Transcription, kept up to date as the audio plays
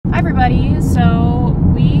everybody. So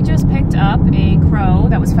we just picked up a crow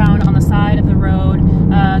that was found on the side of the road.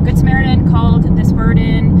 Good Samaritan called this bird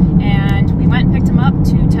in, and we went and picked him up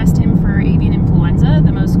to test him for avian influenza,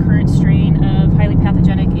 the most current strain of highly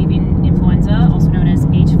pathogenic avian influenza, also known as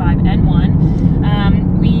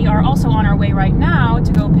H5N1. We are also on our way right now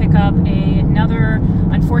to go pick up another,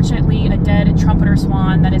 unfortunately, a dead trumpeter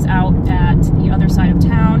swan that is out at the other side of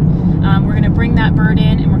town. We're going to bring that bird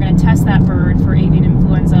in and we're going to test that bird for avian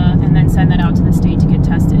influenza and then send that out to the state to get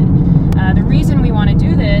tested. The reason we want to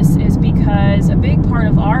do this is because a big part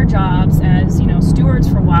of our jobs as,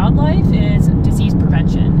 stewards for wildlife is disease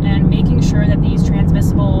prevention and making sure that these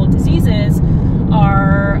transmissible diseases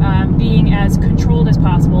are being as controlled as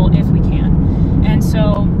possible if we can. And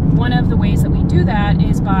so one of the ways that we do that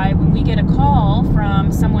is by when we get a call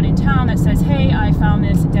from someone in town that says, hey, I found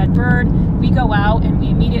this dead bird, we go out and we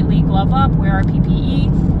immediately glove up, wear our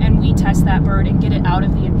PPE, and we test that bird and get it out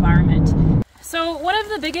of the environment. So one of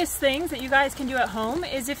the biggest things that you guys can do at home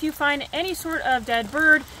is if you find any sort of dead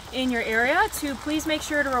bird in your area, to please make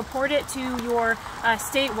sure to report it to your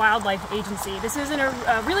state wildlife agency. This is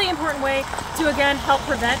a really important way to, again, help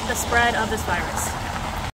prevent the spread of this virus.